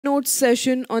Keynote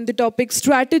session on the topic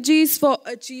Strategies for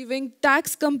Achieving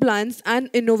Tax Compliance and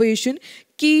Innovation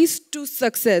Keys to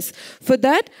Success. For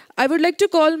that, I would like to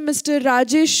call Mr.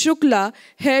 Rajesh Shukla,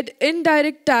 Head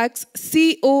Indirect Tax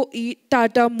COE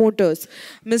Tata Motors.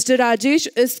 Mr. Rajesh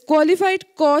is qualified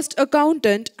cost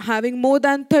accountant having more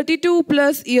than 32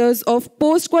 plus years of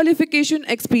post-qualification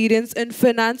experience in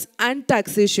finance and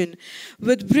taxation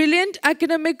with brilliant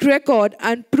academic record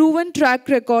and proven track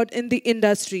record in the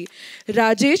industry.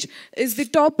 Rajesh is the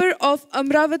topper of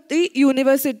Amravati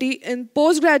University in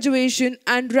post-graduation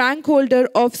and rank holder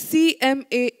of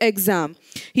CMA exam.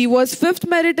 He was fifth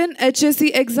merit in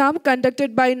HSC exam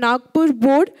conducted by Nagpur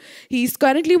board. He is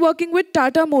currently working with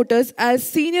Tata Motors as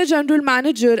Senior General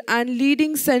Manager and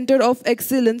leading Center of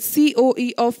Excellence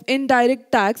COE of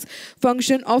Indirect Tax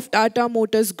function of Tata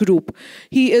Motors Group.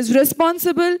 He is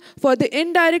responsible for the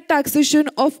indirect taxation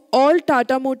of all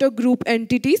Tata Motor Group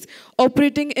entities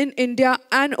operating in India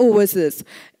and overseas.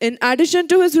 In addition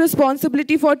to his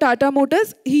responsibility for Tata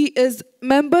Motors, he is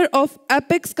member of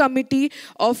Apex Committee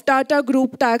of Tata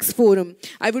Group Tax Forum.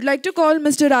 I would like to call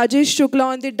Mr. Rajesh Shukla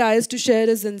on the dais to share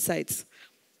his insights.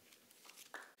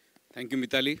 Thank you,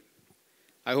 Mitali.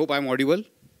 I hope I'm audible.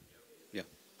 Yeah.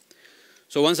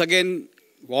 So once again,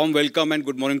 warm welcome and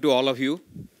good morning to all of you.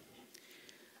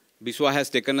 Biswa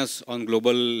has taken us on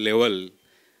global level.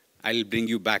 I'll bring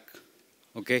you back,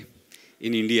 okay,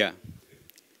 in India.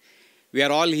 We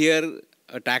are all here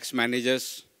tax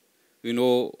managers. We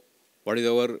know what is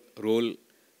our role.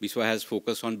 Biswa has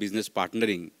focused on business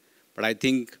partnering. But I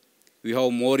think we have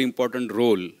a more important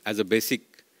role as a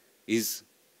basic is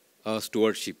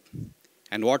stewardship.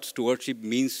 And what stewardship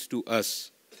means to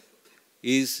us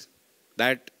is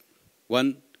that,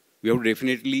 one, we have to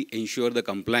definitely ensure the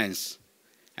compliance.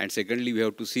 And secondly, we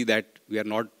have to see that we are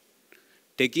not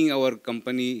taking our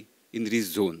company in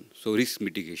risk zone, so risk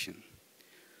mitigation.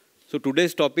 So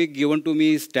today's topic given to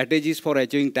me is strategies for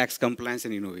achieving tax compliance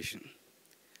and innovation.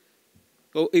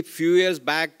 So if few years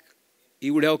back, he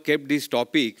would have kept this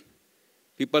topic,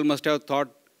 people must have thought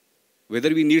whether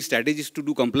we need strategies to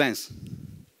do compliance,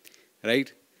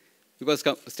 right? Because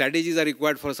strategies are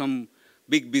required for some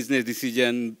big business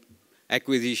decision,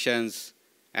 acquisitions,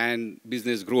 and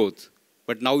business growth.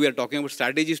 But now we are talking about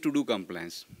strategies to do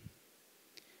compliance.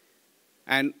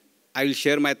 And I will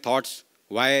share my thoughts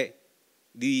why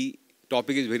the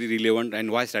topic is very relevant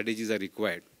and why strategies are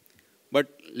required. But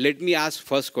let me ask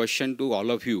first question to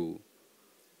all of you.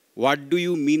 What do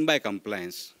you mean by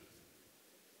compliance?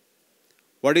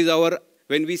 What is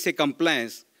when we say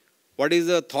compliance, what is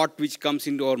the thought which comes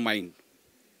into our mind?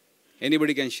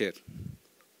 Anybody can share.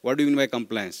 What do you mean by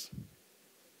compliance?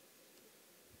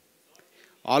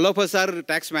 All of us are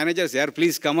tax managers here.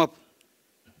 Please come up.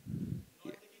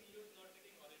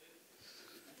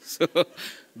 So,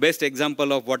 best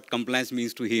example of what compliance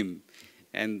means to him.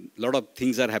 And a lot of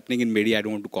things are happening in media. I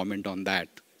don't want to comment on that.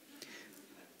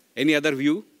 Any other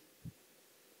view?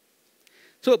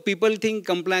 So people think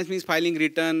compliance means filing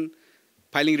return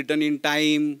in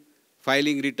time,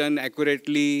 filing return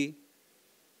accurately,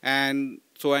 and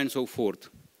so forth.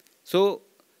 So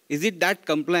is it that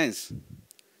compliance?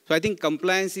 So I think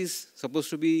compliance is supposed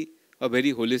to be a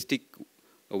very holistic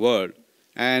word.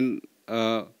 And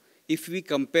if we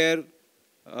compare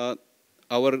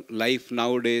our life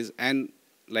nowadays and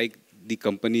like the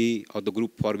company or the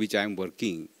group for which I am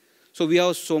working, so we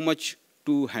have so much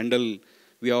to handle.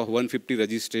 We have 150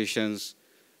 registrations.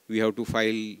 We have to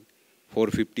file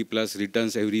 450 plus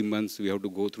returns every month. We have to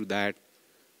go through that.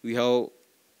 We have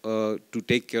to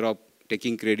take care of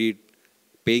taking credit,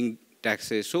 paying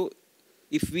taxes. So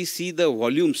if we see the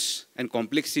volumes and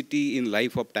complexity in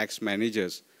life of tax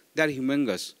managers, they are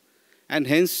humongous. And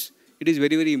hence, it is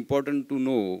very, very important to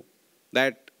know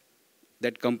that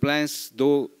compliance,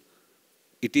 though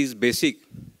it is basic,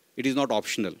 it is not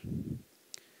optional.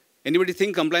 Anybody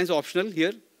think compliance is optional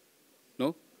here?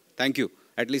 No? Thank you.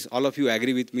 At least all of you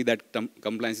agree with me that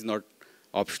compliance is not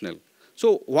optional.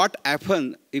 So what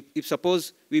happens if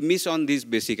suppose we miss on this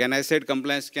basic, and I said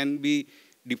compliance can be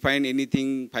defined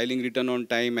anything, filing return on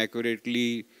time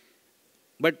accurately,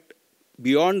 but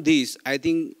beyond this, I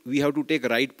think we have to take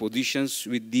right positions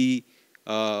with the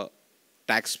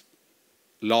tax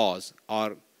laws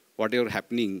or whatever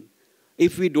happening.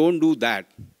 If we don't do that,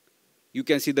 you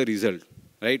can see the result,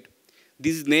 right?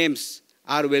 These names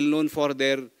are well known for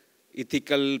their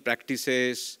ethical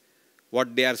practices,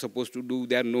 what they are supposed to do,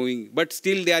 they are knowing, but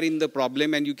still they are in the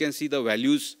problem and you can see the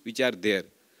values which are there.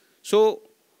 So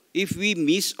if we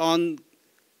miss on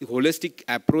the holistic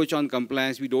approach on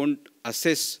compliance, we don't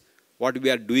assess what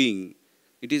we are doing,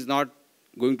 it is not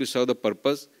going to serve the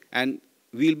purpose. And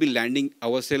we'll be landing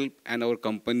ourselves and our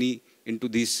company into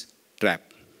this trap.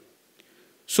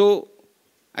 So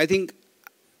I think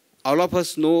all of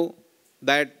us know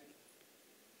that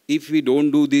if we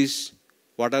don't do this,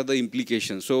 what are the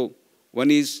implications? So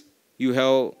one is you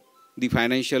have the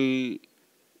financial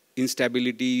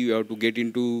instability, you have to get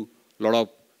into a lot of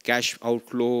cash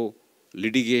outflow,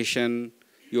 litigation,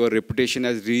 your reputation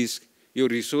as risk, your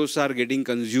resources are getting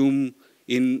consumed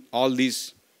in all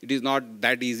this. It is not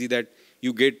that easy that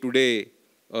you get today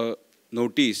a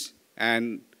notice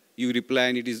and you reply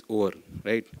and it is over,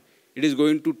 right? It is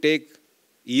going to take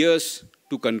years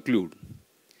to conclude.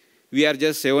 We are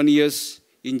just 7 years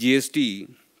in GST,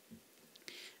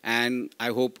 and I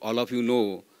hope all of you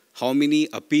know how many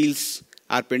appeals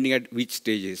are pending at which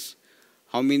stages,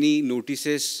 how many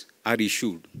notices are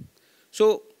issued.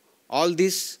 So all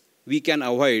this we can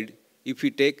avoid if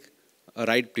we take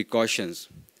right precautions.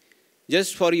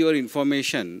 Just for your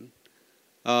information,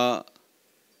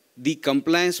 the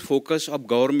compliance focus of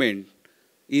government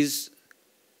is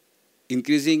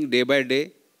increasing day by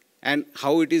day, and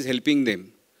how it is helping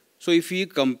them. So if we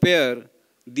compare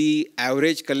the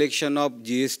average collection of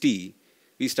GST,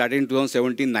 we started in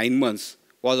 2017, 9 months,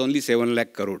 was only 7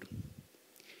 lakh crore.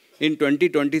 In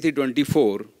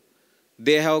 2023-24,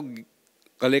 they have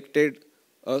collected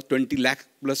 20 lakh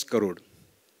plus crore.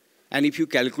 And if you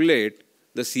calculate,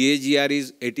 the CAGR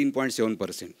is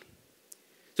 18.7%.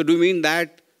 So do you mean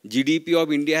that GDP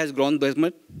of India has grown this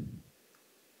much?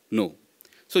 No.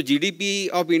 So GDP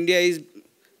of India is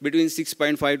between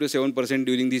 6.5 to 7%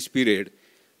 during this period.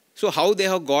 So how they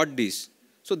have got this?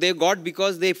 So they got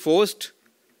because they forced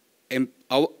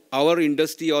our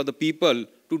industry or the people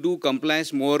to do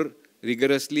compliance more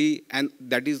rigorously, and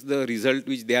that is the result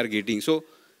which they are getting. So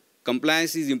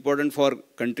compliance is important for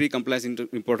country, compliance is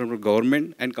important for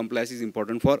government, and compliance is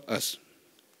important for us.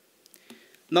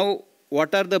 Now,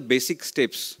 what are the basic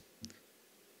steps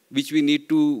which we need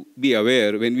to be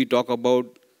aware when we talk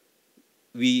about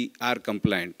we are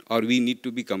compliant or we need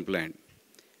to be compliant?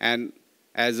 And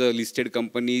as a listed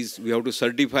companies, we have to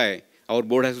certify, our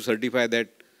board has to certify that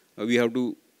we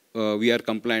are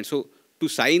compliant. So to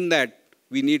sign that,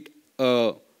 we need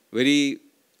a very,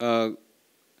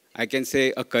 I can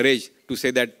say, a courage to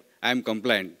say that I am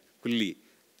compliant fully.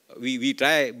 We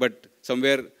try, but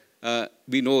somewhere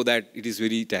we know that it is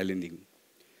very challenging.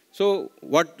 So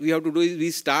what we have to do is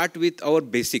we start with our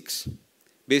basics.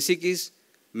 Basic is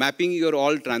mapping your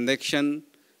all transaction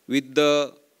with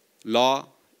the law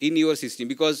in your system,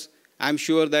 because I'm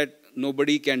sure that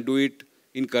nobody can do it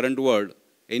in current world,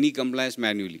 any compliance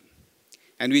manually.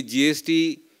 And with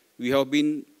GST, we have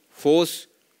been forced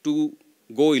to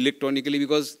go electronically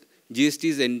because GST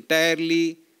is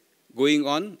entirely going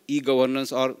on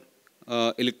e-governance or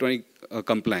electronic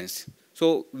compliance.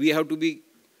 So we have to be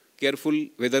careful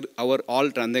whether our all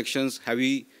transactions, have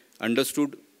we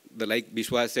understood, like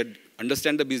Bishwa said,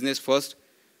 understand the business first,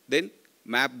 then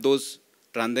map those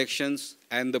transactions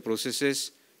and the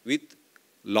processes with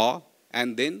law,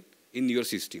 and then in your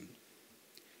system.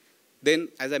 Then,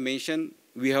 as I mentioned,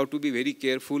 we have to be very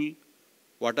careful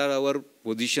what are our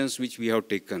positions which we have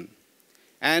taken.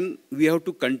 And we have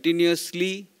to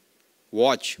continuously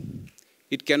watch.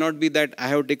 It cannot be that I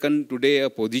have taken today a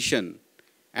position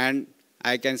and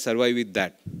I can survive with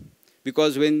that.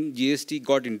 Because when GST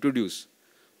got introduced,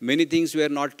 many things were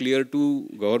not clear to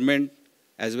government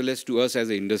as well as to us as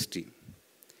an industry.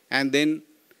 And then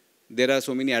there are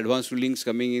so many advanced rulings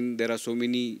coming in, there are so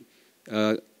many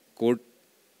court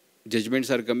judgments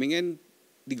are coming, and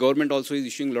the government also is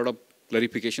issuing a lot of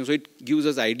clarification. So it gives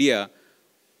us idea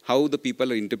how the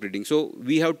people are interpreting. So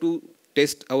we have to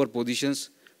test our positions,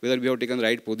 whether we have taken the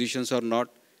right positions or not.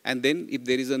 And then if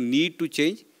there is a need to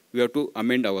change, we have to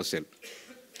amend ourselves.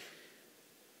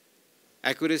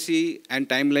 Accuracy and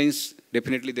timelines,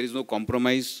 definitely there is no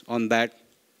compromise on that.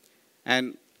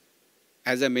 And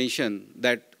as I mentioned,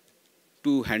 that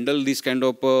to handle this kind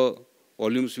of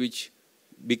volumes which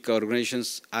big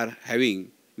organizations are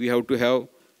having, we have to have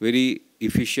very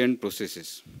efficient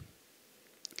processes.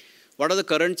 What are the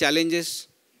current challenges?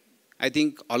 I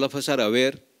think all of us are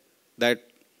aware that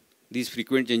these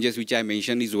frequent changes which I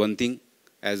mentioned is one thing.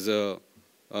 As a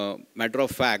matter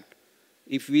of fact,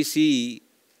 if we see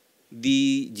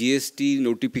the GST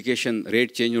notification,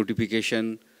 rate change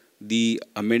notification, the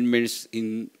amendments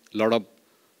in a lot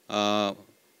of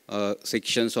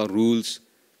sections or rules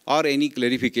or any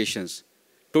clarifications,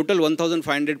 total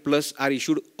 1,500 plus are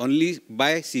issued only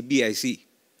by CBIC.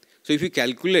 So if you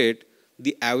calculate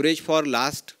the average for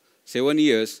last 7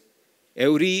 years,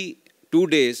 every 2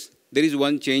 days, there is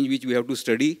one change which we have to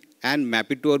study and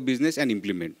map it to our business and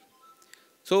implement.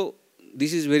 So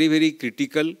this is very, very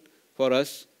critical for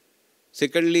us.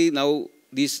 Secondly, now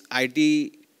this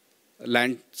IT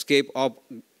landscape of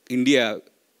India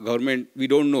government, we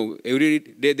don't know. Every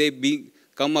day they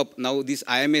come up. Now this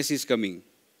IMS is coming,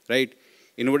 right?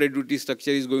 Innovative duty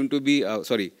structure is going to be,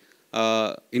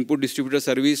 input distributor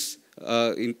service,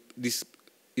 this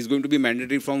is going to be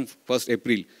mandatory from 1st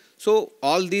April. So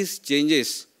all these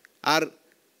changes are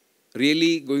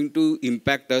really going to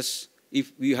impact us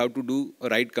if we have to do a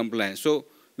right compliance. So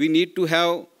we need to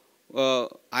have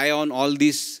eye on all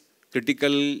these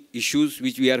critical issues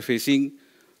which we are facing.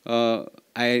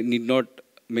 I need not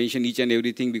mention each and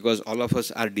everything because all of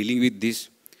us are dealing with this.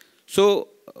 So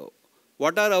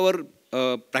what are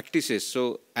our practices?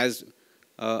 So as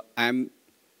I am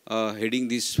heading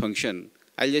this function,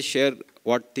 I'll just share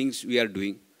what things we are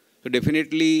doing. So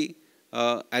definitely,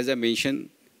 as I mentioned,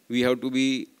 we have to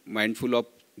be mindful of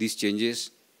these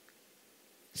changes,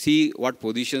 see what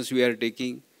positions we are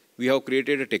taking. We have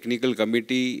created a technical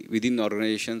committee within the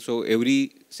organization. So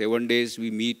every 7 days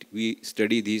we meet, we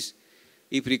study this.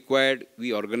 If required,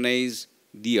 we organize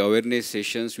the awareness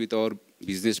sessions with our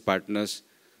business partners,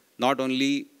 not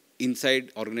only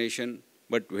inside organization,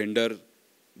 but vendor,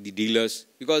 the dealers,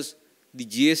 because the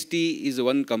GST is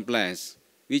one compliance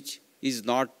which is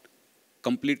not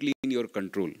completely in your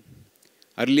control.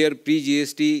 Earlier,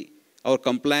 pre-GST, our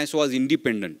compliance was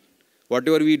independent.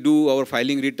 Whatever we do, our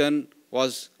filing return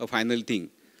was a final thing.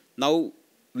 Now,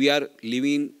 we are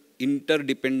living in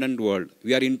interdependent world.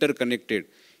 We are interconnected.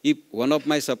 If one of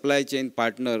my supply chain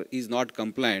partner is not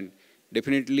compliant,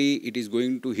 definitely it is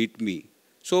going to hit me.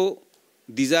 So,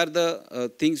 these are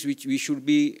the things which we should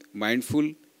be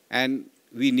mindful, and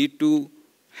we need to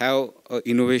have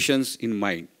innovations in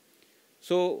mind.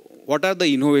 So what are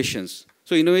the innovations?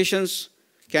 So innovations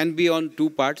can be on two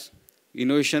parts.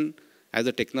 Innovation as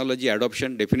a technology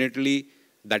adoption, definitely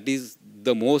that is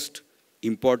the most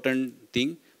important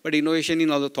thing. But innovation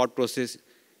in our thought process,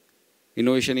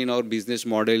 innovation in our business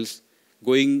models,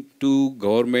 going to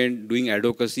government, doing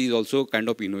advocacy is also kind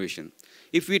of innovation.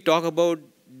 If we talk about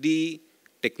the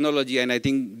technology, and I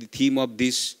think the theme of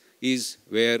this is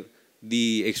where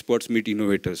the experts meet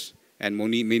innovators, and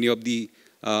many of the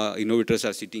innovators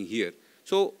are sitting here.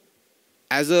 So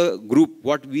as a group,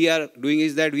 what we are doing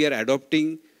is that we are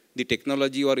adopting the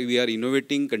technology, or we are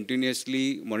innovating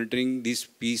continuously, monitoring this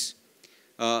piece,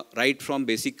 right from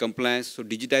basic compliance, so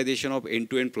digitization of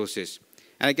end-to-end process.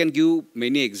 And I can give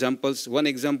many examples. One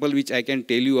example which I can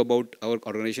tell you about our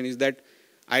organization is that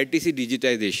ITC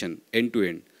digitization,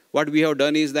 end-to-end. What we have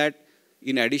done is that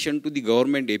in addition to the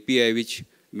government API, which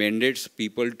mandates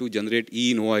people to generate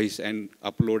e-invoice and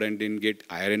upload and then get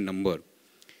IRN number,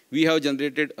 we have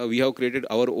created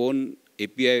our own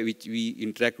API which we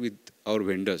interact with our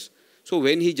vendors. So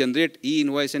when he generates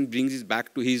e-invoice and brings it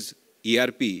back to his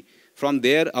ERP, from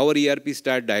there our ERP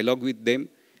start dialogue with them,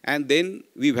 and then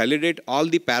we validate all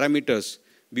the parameters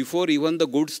before even the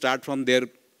goods start from their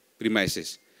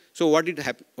premises. So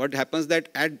what happens that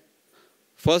at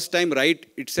first time right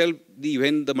itself,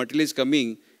 when the material is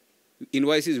coming,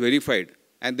 invoice is verified,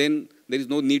 and then there is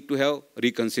no need to have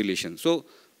reconciliation. So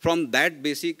from that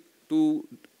basic to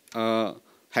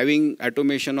having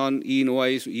automation on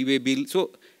e-invoice, e-way bill,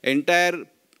 so entire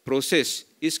process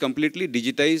is completely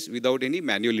digitized without any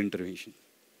manual intervention.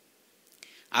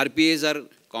 RPAs are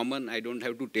common. I don't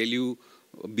have to tell you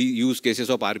use cases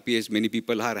of RPAs. Many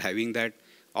people are having that,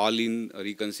 all in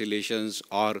reconciliations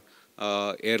or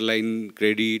airline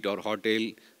credit or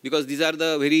hotel, because these are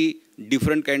the very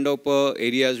different kind of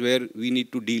areas where we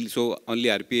need to deal. So only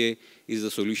RPA is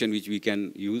the solution which we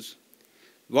can use.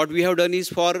 What we have done is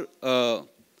for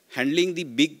handling the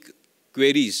big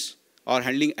queries or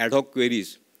handling ad hoc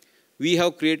queries, we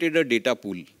have created a data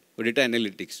pool, data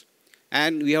analytics.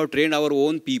 And we have trained our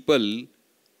own people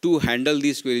to handle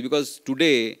these queries, because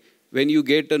today when you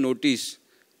get a notice,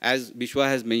 as Bishwa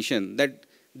has mentioned, that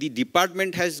the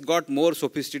department has got more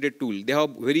sophisticated tool. They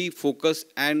have very focused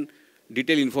and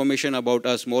detailed information about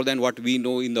us, more than what we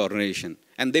know in the organization.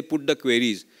 And they put the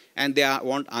queries, and they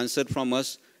want answer from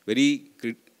us, very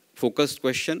focused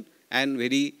question and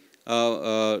very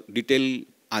detailed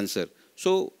answer.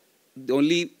 So the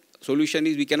only solution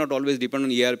is we cannot always depend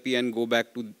on ERP and go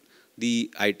back to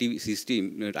the IT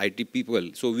system, IT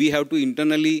people. So we have to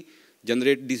internally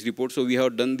generate this report. So we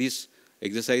have done this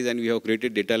exercise and we have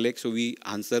created data lake. So we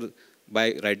answer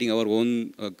by writing our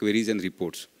own queries and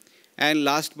reports. And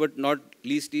last but not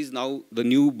least is now the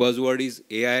new buzzword is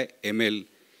AI, ML.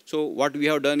 So what we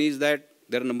have done is that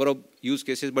there are a number of use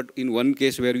cases, but in one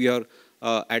case where we are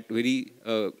at very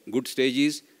good stage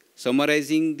is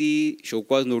summarizing the show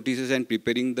cause notices and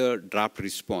preparing the draft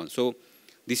response. So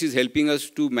this is helping us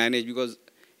to manage, because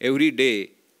every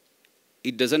day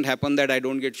it doesn't happen that I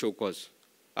don't get show cause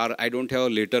or I don't have a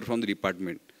letter from the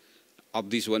department of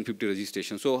this 150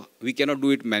 registration. So we cannot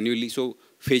do it manually. So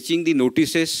fetching the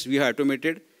notices we have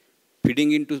automated,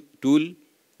 feeding into tool,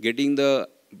 getting the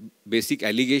basic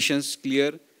allegations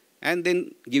clear, and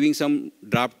then giving some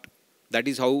draft. That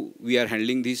is how we are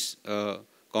handling this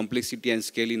complexity and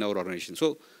scale in our organization.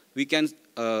 So we can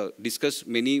discuss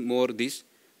many more this.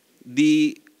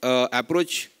 The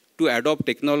approach to adopt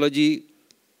technology,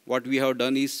 what we have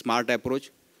done is smart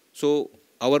approach. So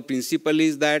our principle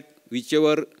is that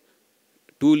whichever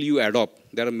tool you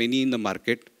adopt, there are many in the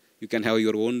market, you can have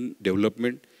your own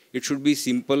development. It should be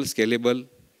simple, scalable.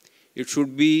 It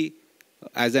should be,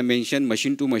 as I mentioned,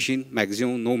 machine to machine,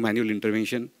 maximum no manual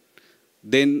intervention.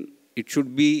 Then it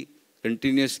should be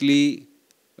continuously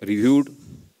reviewed.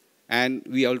 And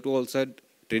we also had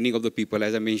training of the people.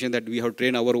 As I mentioned, that we have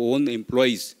trained our own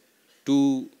employees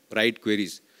to write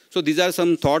queries. So these are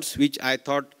some thoughts which I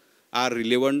thought are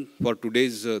relevant for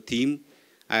today's theme.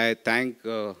 I thank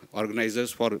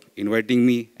organizers for inviting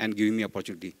me and giving me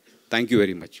opportunity. Thank you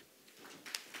very much.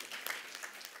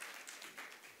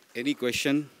 Any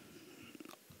question?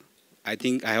 I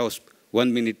think I have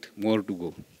 1 minute more to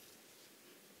go.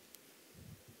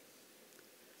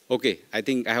 Okay, I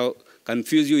think I have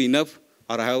confused you enough,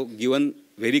 or I have given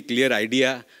very clear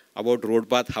idea about road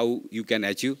path, how you can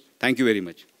achieve. Thank you very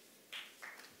much.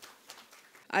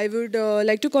 I would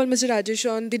like to call Mr. Rajesh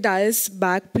on the dais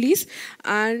back, please.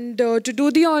 And to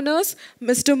do the honors,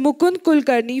 Mr. Mukund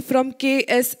Kulkarni from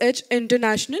KSH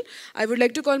International. I would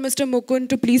like to call Mr. Mukund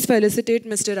to please felicitate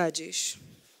Mr. Rajesh.